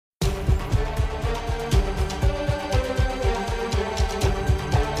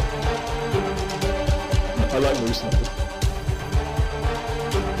or something.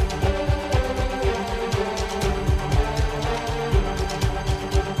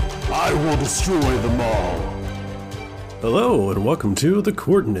 I will destroy them all. Hello, and welcome to The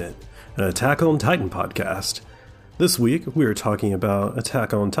Coordinate, an Attack on Titan podcast. This week, we are talking about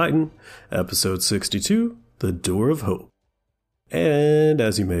Attack on Titan, episode 62, The Door of Hope. And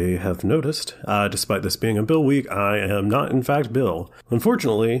as you may have noticed, despite this being a Bill week, I am not in fact Bill.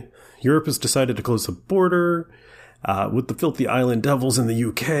 Unfortunately, Europe has decided to close the border with the filthy island devils in the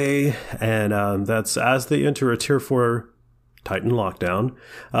UK, and that's as they enter a Tier 4 Titan lockdown.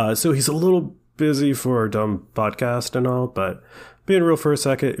 So he's a little busy for our dumb podcast and all, but being real for a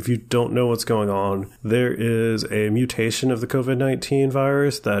second, if you don't know what's going on, there is a mutation of the COVID-19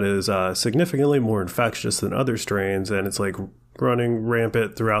 virus that is significantly more infectious than other strains, and it's like running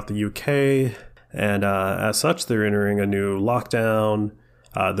rampant throughout the UK, and as such, they're entering a new lockdown.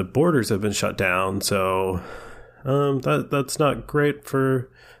 The borders have been shut down, so that's not great for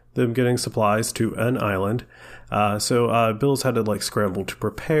them getting supplies to an island. So Bill's had to like scramble to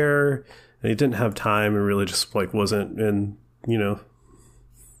prepare, and he didn't have time and really just like wasn't ready.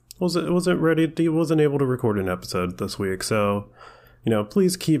 He wasn't able to record an episode this week. So,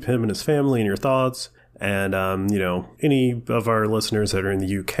 please keep him and his family in your thoughts. And, any of our listeners that are in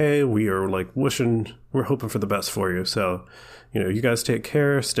the UK, we are like we're hoping for the best for you. So, you guys take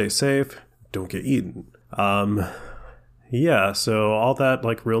care, stay safe, don't get eaten. Yeah, so all that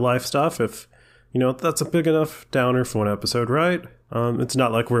like real life stuff, if, that's a big enough downer for one episode, right? It's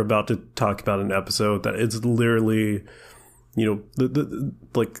not like we're about to talk about an episode that it's literally, the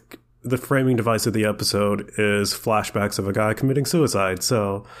framing device of the episode is flashbacks of a guy committing suicide.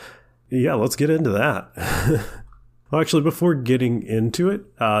 So yeah, let's get into that. Well, actually, before getting into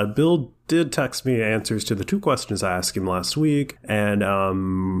it, Bill did text me answers to the 2 questions I asked him last week, and I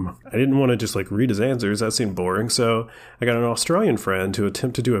didn't want to just like read his answers. That seemed boring, so I got an Australian friend to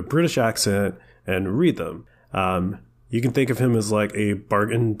attempt to do a British accent and read them. You can think of him as like a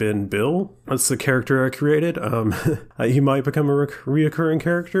bargain bin Bill. That's the character I created. He might become a reoccurring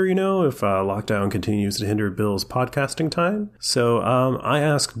character, if lockdown continues to hinder Bill's podcasting time. So I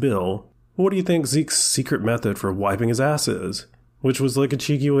asked Bill, what do you think Zeke's secret method for wiping his ass is? Which was like a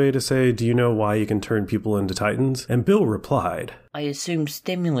cheeky way to say, do you know why you can turn people into titans? And Bill replied, I assume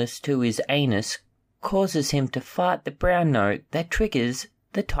stimulus to his anus causes him to fart the brown note that triggers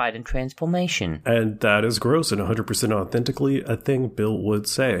the Titan transformation. And that is gross and 100% authentically a thing Bill would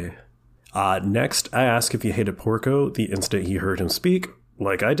say. Next, I asked if he hated Porco the instant he heard him speak,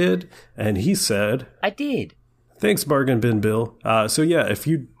 like I did, and he said, I did. Thanks, bargain bin Bill. So yeah, if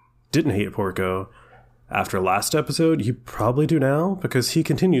you didn't hate Porco after last episode, you probably do now, because he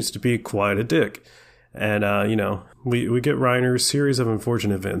continues to be quite a dick. And, we get Reiner's series of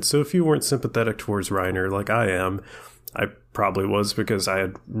unfortunate events, so if you weren't sympathetic towards Reiner like I am, I probably was because I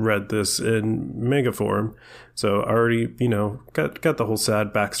had read this in manga form, so I already, got the whole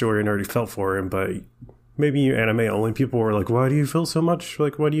sad backstory and already felt for him, but maybe you anime-only people were like, why do you feel so much,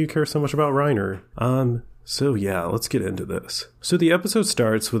 why do you care so much about Reiner? So yeah, let's get into this. So the episode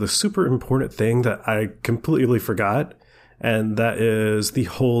starts with a super important thing that I completely forgot, and that is the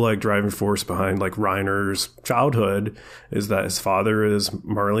whole driving force behind Reiner's childhood is that his father is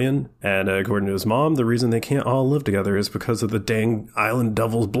Marleyan, and according to his mom, the reason they can't all live together is because of the dang island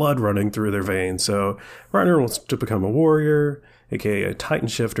devil's blood running through their veins. So Reiner wants to become a warrior, aka a Titan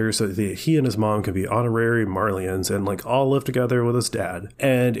shifter, so that he and his mom can be honorary Marleyans and all live together with his dad.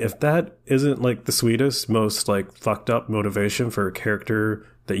 And if that isn't the sweetest, most fucked up motivation for a character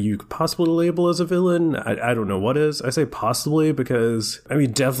that you could possibly label as a villain, I don't know what is. I say possibly because,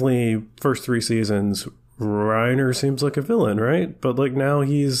 definitely first 3 seasons, Reiner seems like a villain, right? But now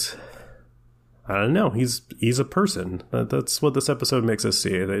he's, I don't know, he's a person. That's what this episode makes us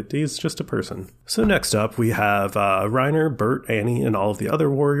see, that he's just a person. So next up, we have Reiner, Bert, Annie, and all of the other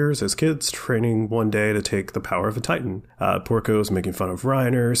warriors as kids training one day to take the power of a Titan. Porco's making fun of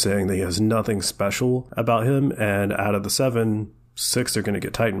Reiner, saying that he has nothing special about him, and out of the 7, 6 are going to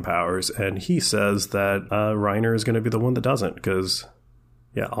get Titan powers, and he says that Reiner is going to be the one that doesn't, because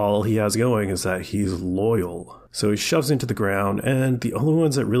all he has going is that he's loyal. So he shoves into the ground, and the only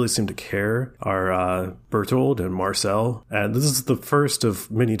ones that really seem to care are Bertold and Marcel. And this is the first of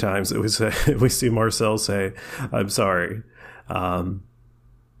many times that we see Marcel say, I'm sorry. So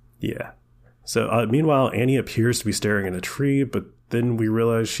meanwhile, Annie appears to be staring at a tree, but then we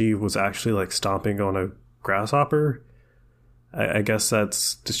realize she was actually stomping on a grasshopper. I guess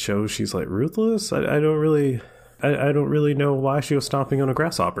that's to show she's ruthless. I don't really know why she was stomping on a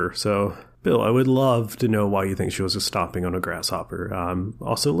grasshopper. So Bill, I would love to know why you think she was just stomping on a grasshopper.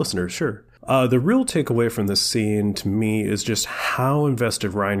 Also listeners, sure. The real takeaway from this scene to me is just how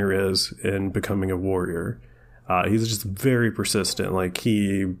invested Reiner is in becoming a warrior. He's just very persistent. Like,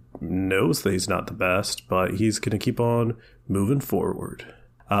 he knows that he's not the best, but he's going to keep on moving forward.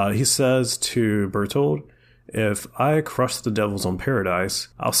 He says to Bertold, if I crush the devils on Paradise,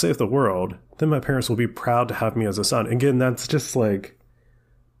 I'll save the world. Then my parents will be proud to have me as a son. Again, that's just like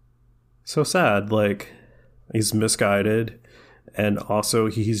so sad. Like, he's misguided. And also,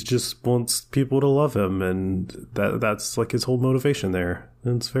 he's just wants people to love him, and that's like his whole motivation there.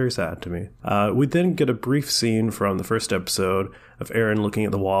 And it's very sad to me. We then get a brief scene from the first episode of Eren looking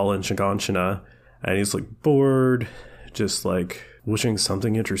at the wall in Shiganshina, and he's like bored, just like wishing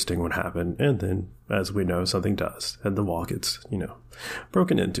something interesting would happen. And then, as we know, something does, and the wall gets,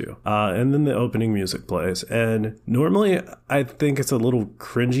 broken into. And then the opening music plays. And normally, I think it's a little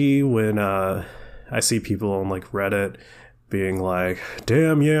cringy when I see people on like Reddit being like,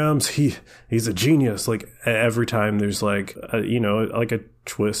 damn Yams, he's a genius. Like, every time there's like like a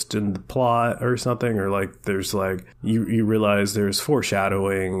twist in the plot or something, or like there's like you realize there's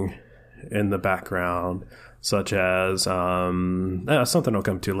foreshadowing in the background, such as something I'll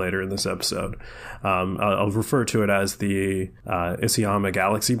come to later in this episode. I'll refer to it as the Isayama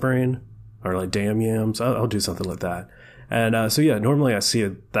galaxy brain, or like damn Yams. I'll do something like that. And normally I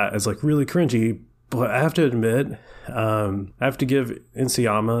see that as like really cringy, but I have to admit, I have to give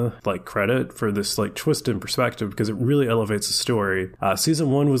Isayama like credit for this like twist in perspective, because it really elevates the story. Season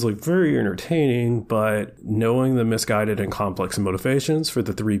 1 was like very entertaining, but knowing the misguided and complex motivations for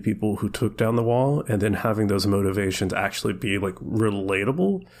the 3 people who took down the wall, and then having those motivations actually be like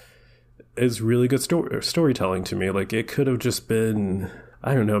relatable, is really good storytelling to me. Like, it could have just been,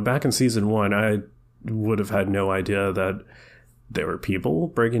 I don't know, back in season 1, I would have had no idea that there were people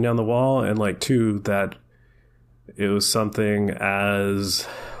breaking down the wall, and like 2, that it was something as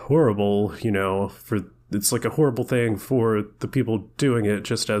horrible, it's like a horrible thing for the people doing it,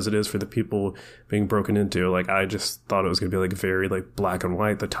 just as it is for the people being broken into. Like, I just thought it was going to be like very like black and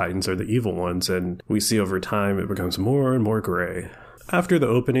white. The Titans are the evil ones, and we see over time it becomes more and more gray. After the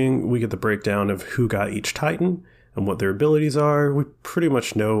opening, we get the breakdown of who got each Titan and what their abilities are. We pretty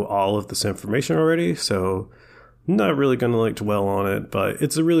much know all of this information already, so not really going to like dwell on it, but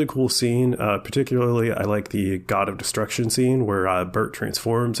it's a really cool scene. Particularly, I like the God of Destruction scene where Bert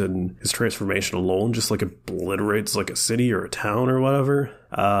transforms, and his transformation alone just like obliterates like a city or a town or whatever.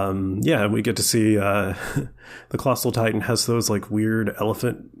 We get to see the Colossal Titan has those like weird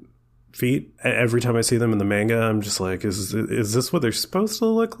elephant feet. Every time I see them in the manga, I'm just like, is this what they're supposed to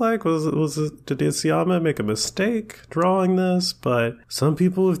look like? Did Isayama make a mistake drawing this? But some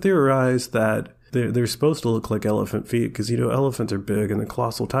people have theorized that they're supposed to look like elephant feet, because, elephants are big and the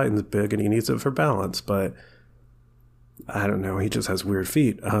Colossal Titan's big and he needs it for balance. But I don't know, he just has weird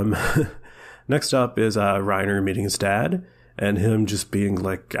feet. Next up is Reiner meeting his dad, and him just being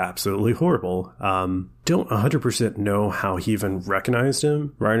like absolutely horrible. Don't 100% know how he even recognized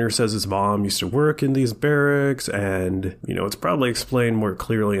him. Reiner says his mom used to work in these barracks, and it's probably explained more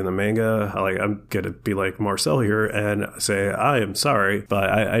clearly in the manga. Like, I'm gonna be like Marcel here and say I am sorry, but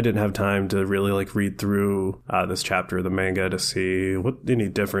I didn't have time to really like read through this chapter of the manga to see what any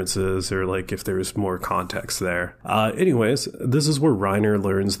differences, or like if there's more context there. Anyways, this is where Reiner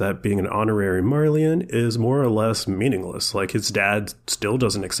learns that being an honorary Marleyan is more or less meaningless. Like, his dad still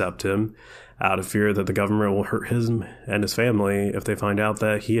doesn't accept him, out of fear that the government will hurt him and his family if they find out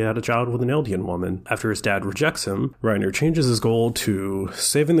that he had a child with an Eldian woman. After his dad rejects him, Reiner changes his goal to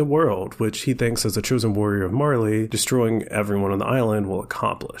saving the world, which he thinks as a chosen warrior of Marley, destroying everyone on the island will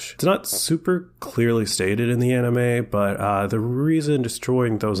accomplish. It's not super clearly stated in the anime, but the reason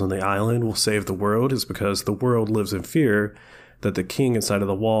destroying those on the island will save the world is because the world lives in fear that the king inside of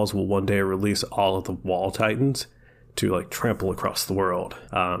the walls will one day release all of the wall titans to like trample across the world.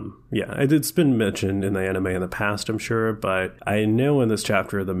 It's been mentioned in the anime in the past, I'm sure, but I know in this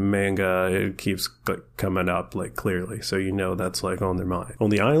chapter of the manga it keeps like coming up like clearly, so that's like on their mind. On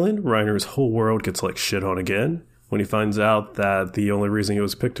the island, Reiner's whole world gets like shit on again when he finds out that the only reason he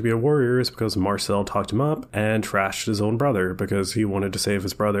was picked to be a warrior is because Marcel talked him up and trashed his own brother because he wanted to save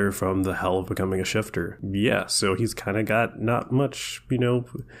his brother from the hell of becoming a shifter. Yeah, so he's kind of got not much,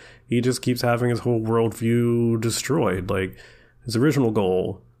 he just keeps having his whole worldview destroyed. Like, his original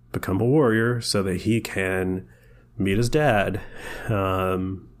goal, become a warrior so that he can meet his dad, or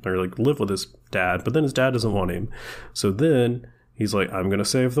like live with his dad, but then his dad doesn't want him. So then he's like, I'm going to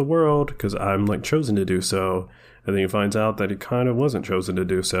save the world because I'm like chosen to do so. And then he finds out that he kind of wasn't chosen to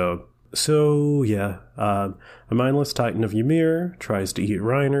do so. So, a mindless titan of Ymir tries to eat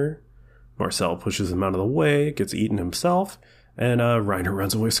Reiner. Marcel pushes him out of the way, gets eaten himself, and Reiner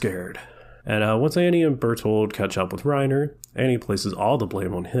runs away scared. And once Annie and Bertold catch up with Reiner, Annie places all the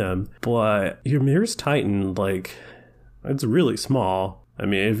blame on him. But Ymir's Titan, like, it's really small. I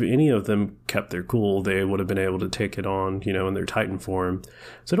mean, if any of them kept their cool, they would have been able to take it on, in their Titan form.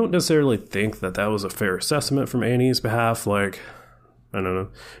 So I don't necessarily think that was a fair assessment from Annie's behalf. Like, I don't know.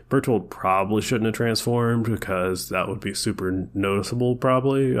 Bertold probably shouldn't have transformed because that would be super noticeable,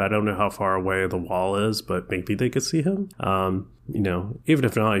 probably. I don't know how far away the wall is, but maybe they could see him. Even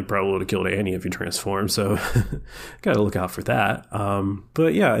if not, he probably would have killed Annie if he transformed. So gotta look out for that.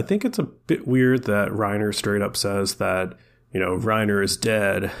 But yeah, I think it's a bit weird that Reiner straight up says that, Reiner is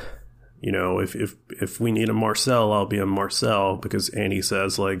dead. If we need a Marcel, I'll be a Marcel, because Annie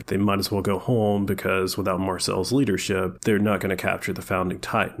says, like, they might as well go home because without Marcel's leadership, they're not going to capture the founding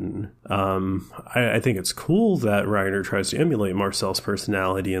Titan. I think it's cool that Reiner tries to emulate Marcel's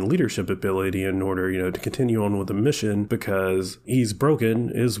personality and leadership ability in order, to continue on with the mission, because he's broken.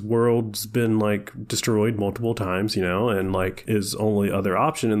 His world's been, like, destroyed multiple times, and, like, his only other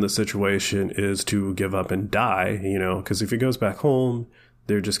option in the situation is to give up and die, because if he goes back home,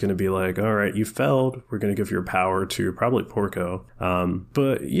 they're just going to be like, all right, you failed. We're going to give your power to probably Porco.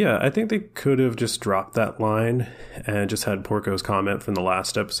 But yeah, I think they could have just dropped that line and just had Porco's comment from the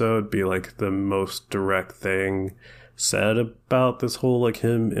last episode be like the most direct thing said about this whole, like,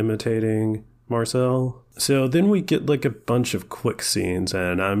 him imitating Marcel. So then we get like a bunch of quick scenes,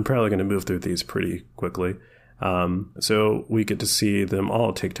 and I'm probably going to move through these pretty quickly. So we get to see them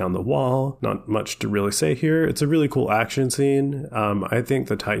all take down the wall. Not much to really say here. It's a really cool action scene. I think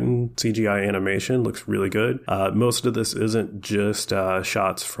the Titan CGI animation looks really good. Most of this isn't just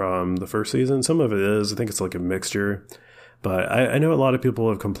shots from the first season. Some of it is. I think it's like a mixture. But I know a lot of people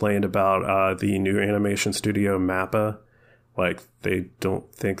have complained about the new animation studio Mappa. Like, they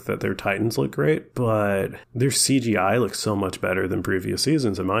don't think that their Titans look great, but their CGI looks so much better than previous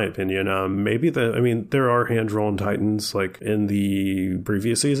seasons, in my opinion. There are hand-drawn Titans, like, in the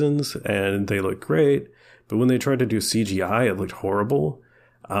previous seasons, and they look great, but when they tried to do CGI, it looked horrible.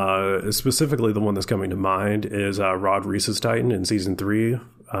 Specifically, the one that's coming to mind is Rod Reese's Titan in Season 3.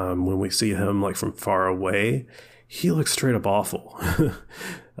 When we see him, like, from far away, he looks straight up awful.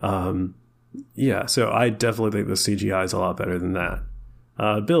 Yeah, so I definitely think the CGI is a lot better than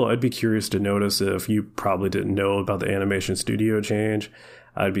that. Bill, I'd be curious to notice if you probably didn't know about the animation studio change.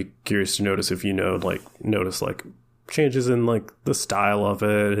 I'd be curious to notice if notice changes in like the style of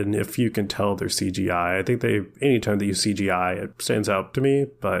it, and if you can tell their CGI. I think anytime they use CGI, it stands out to me,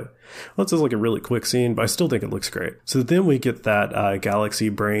 but this is like a really quick scene, but I still think it looks great. So then we get that Galaxy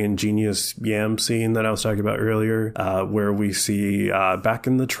Brain Genius Yam scene that I was talking about earlier, where we see back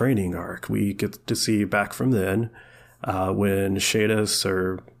in the training arc, we get to see back from then, when Shadis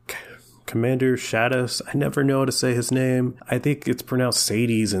or Commander Shadis, I never know how to say his name. I think it's pronounced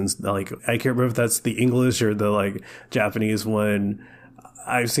Sades, and like I can't remember if that's the English or the like Japanese one.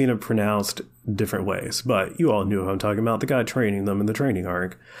 I've seen it pronounced different ways, but you all knew who I'm talking about. The guy training them in the training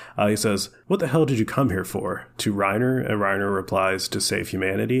arc. He says, "What the hell did you come here for?" to Reiner, and Reiner replies, "To save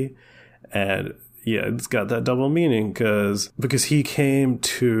humanity." And yeah, it's got that double meaning because he came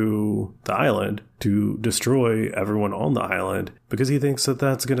to the island to destroy everyone on the island because he thinks that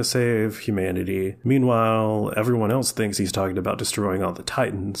that's going to save humanity. Meanwhile, everyone else thinks he's talking about destroying all the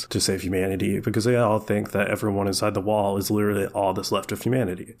Titans to save humanity because they all think that everyone inside the wall is literally all that's left of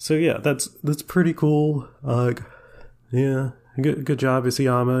humanity. So yeah, that's pretty cool. Yeah. Good job,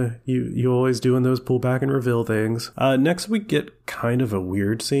 Isayama. You always doing those pull back and reveal things. Next we get kind of a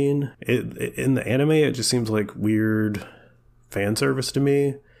weird scene. In the anime, it just seems like weird fan service to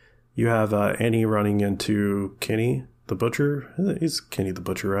me. You have Annie running into Kenny the Butcher. He's Kenny the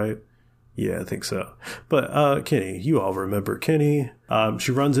Butcher, right? Yeah, I think so. But Kenny, you all remember Kenny.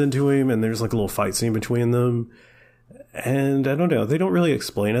 She runs into him, and there's like a little fight scene between them. And I don't know, they don't really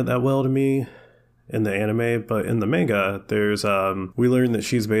explain it that well to me in the anime, but in the manga, there's we learn that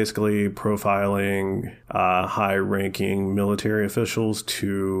she's basically profiling high-ranking military officials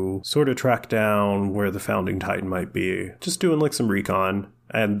to sort of track down where the founding Titan might be. Just doing like some recon,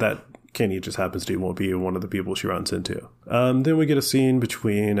 and that Kenny just happens to be one of the people she runs into. Then we get a scene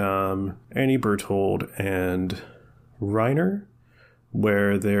between Annie Bertold and Reiner,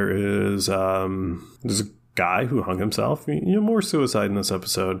 where there's a guy who hung himself. More suicide in this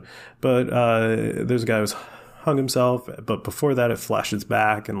episode, but there's a guy who's hung himself, but before that it flashes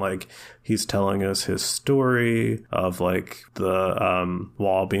back and like he's telling us his story of like the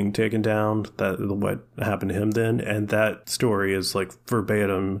wall being taken down, that what happened to him then, and that story is like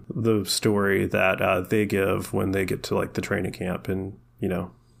verbatim the story that they give when they get to like the training camp. And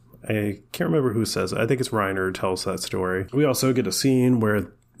I can't remember who says it. I think it's Reiner who tells that story. We also get a scene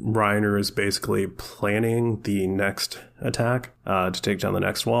where Reiner is basically planning the next attack to take down the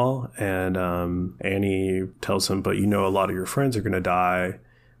next wall. And Annie tells him, but you know, a lot of your friends are going to die.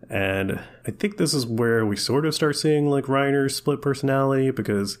 And I think this is where we sort of start seeing like Reiner's split personality,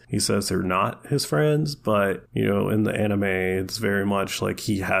 because he says they're not his friends. But, you know, in the anime, it's very much like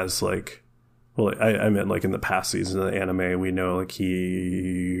he has like, well, I meant like in the past season of the anime, we know like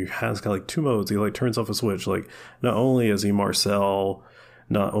he has got like two modes. He like turns off a switch. Like not only is he Marcel,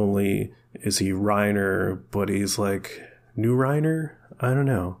 not only is he Reiner, but he's like new Reiner. I don't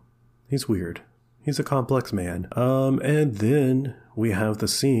know. He's weird. He's a complex man. And then we have the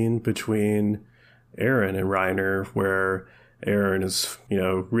scene between Eren and Reiner where Eren is, you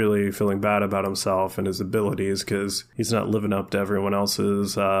know, really feeling bad about himself and his abilities because he's not living up to everyone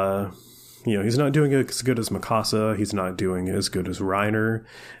else's, you know, he's not doing it as good as Mikasa. He's not doing it as good as Reiner.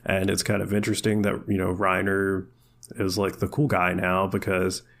 And it's kind of interesting that, you know, Reiner is like the cool guy now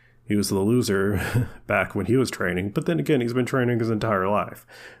because he was the loser back when he was training. But then again, he's been training his entire life.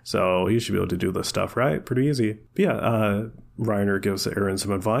 So he should be able to do this stuff, right? Pretty easy. But yeah, Reiner gives Eren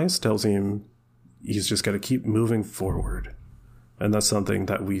some advice, tells him he's just got to keep moving forward. And that's something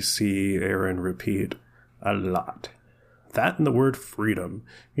that we see Eren repeat a lot. That and the word freedom.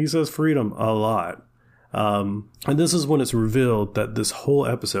 He says freedom a lot. And this is when it's revealed that this whole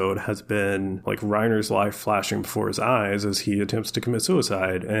episode has been like Reiner's life flashing before his eyes as he attempts to commit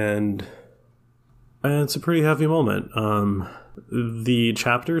suicide. And it's a pretty heavy moment. The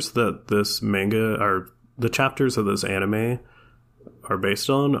chapters that this manga are, the chapters of this anime are based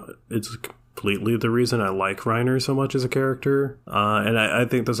on, it's completely the reason I like Reiner so much as a character. And I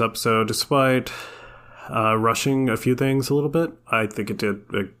think this episode, despite rushing a few things a little bit, I think it did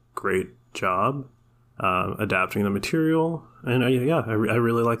a great job adapting the material. And I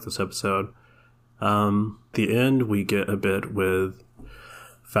really like this episode. The end, we get a bit with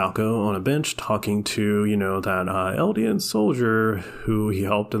Falco on a bench talking to, you know, that Eldian soldier who he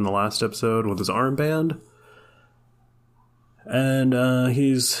helped in the last episode with his armband. And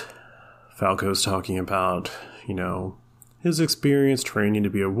Falco's talking about, you know, his experience training to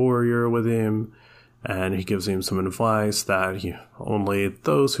be a warrior with him. And he gives him some advice that only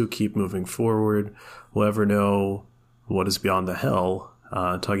those who keep moving forward will ever know what is beyond the hell.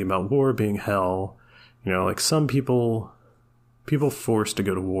 Talking about war being hell. You know, like some people forced to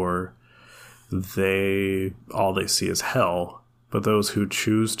go to war, all they see is hell. But those who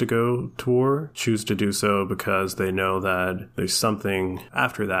choose to go to war choose to do so because they know that there's something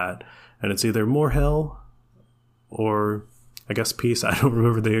after that. And it's either more hell or, I guess, peace. I don't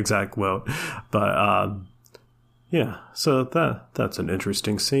remember the exact quote. But, yeah, so that's an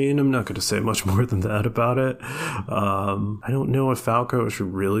interesting scene. I'm not going to say much more than that about it. I don't know if Falco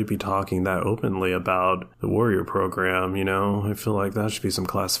should really be talking that openly about the warrior program, you know? I feel like that should be some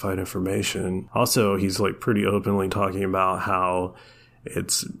classified information. Also, he's like pretty openly talking about how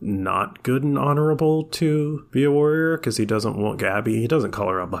it's not good and honorable to be a warrior because he doesn't want Gabby. He doesn't call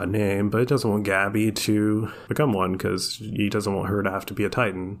her out by name, but he doesn't want Gabby to become one because he doesn't want her to have to be a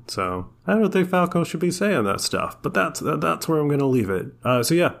Titan. So I don't think Falco should be saying that stuff, but that's where I'm going to leave it.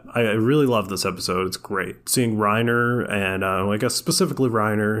 So yeah, I really love this episode. It's great. Seeing Reiner and I guess specifically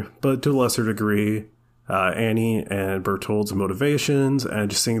Reiner, but to a lesser degree, Annie and Bertold's motivations and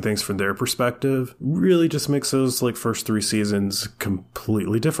just seeing things from their perspective really just makes those like first 3 seasons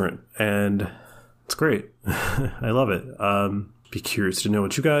completely different. And it's great. I love it. Be curious to know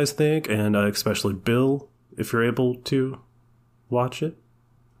what you guys think, and especially Bill, if you're able to watch it.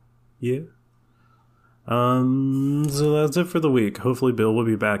 Yeah. So that's it for the week. Hopefully Bill will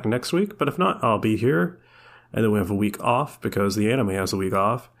be back next week, but if not, I'll be here. And then we have a week off because the anime has a week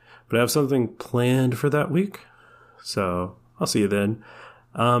off. But I have something planned for that week, so I'll see you then.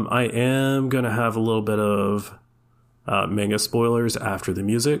 I am going to have a little bit of manga spoilers after the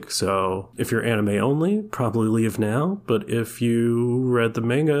music, so if you're anime only, probably leave now. But if you read the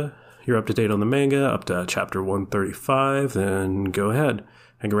manga, you're up to date on the manga, up to chapter 135, then go ahead.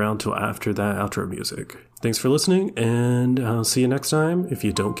 Hang around till after that outro music. Thanks for listening, and I'll see you next time if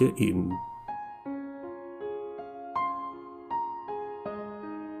you don't get eaten.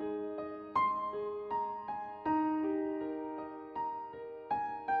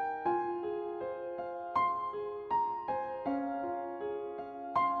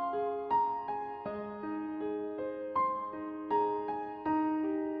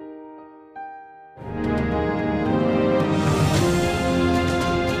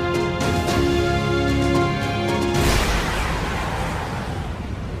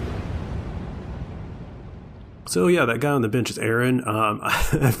 So yeah, that guy on the bench is Aaron.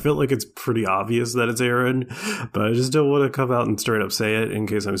 I feel like it's pretty obvious that it's Aaron, but I just don't want to come out and straight up say it in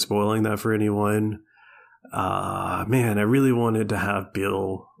case I'm spoiling that for anyone. Man, I really wanted to have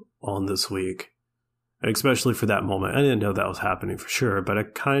Bill on this week, especially for that moment. I didn't know that was happening for sure, but I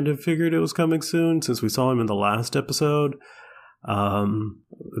kind of figured it was coming soon since we saw him in the last episode.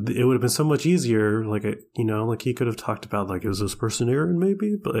 It would have been so much easier, like, like he could have talked about, like, is this person Aaron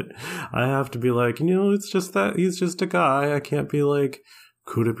maybe? But I have to be like, it's just that he's just a guy. I can't be like,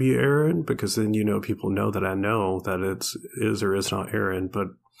 could it be Aaron? Because then, people know that I know that it is or is not Aaron. But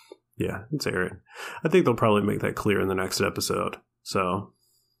yeah, it's Aaron. I think they'll probably make that clear in the next episode. So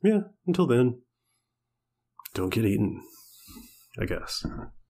yeah, until then, don't get eaten, I guess.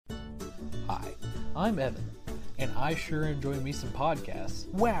 Hi, I'm Evan. And I sure enjoy me some podcasts.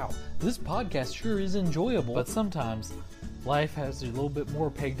 Wow, this podcast sure is enjoyable. But sometimes, life has a little bit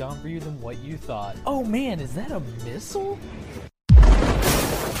more pegged on for you than what you thought. Oh man, is that a missile?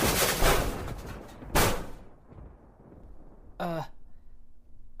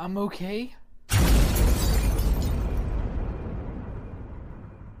 I'm okay?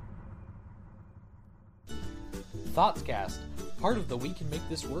 Thoughtscast, part of the We Can Make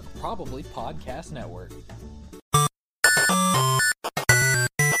This Work Probably podcast network.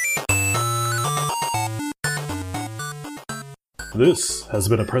 This has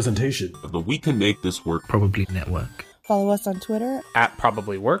been a presentation of the We Can Make This Work Probably network. Follow us on Twitter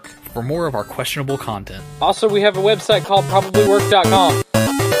 @ProbablyWork for more of our questionable content. Also, we have a website called probablywork.com.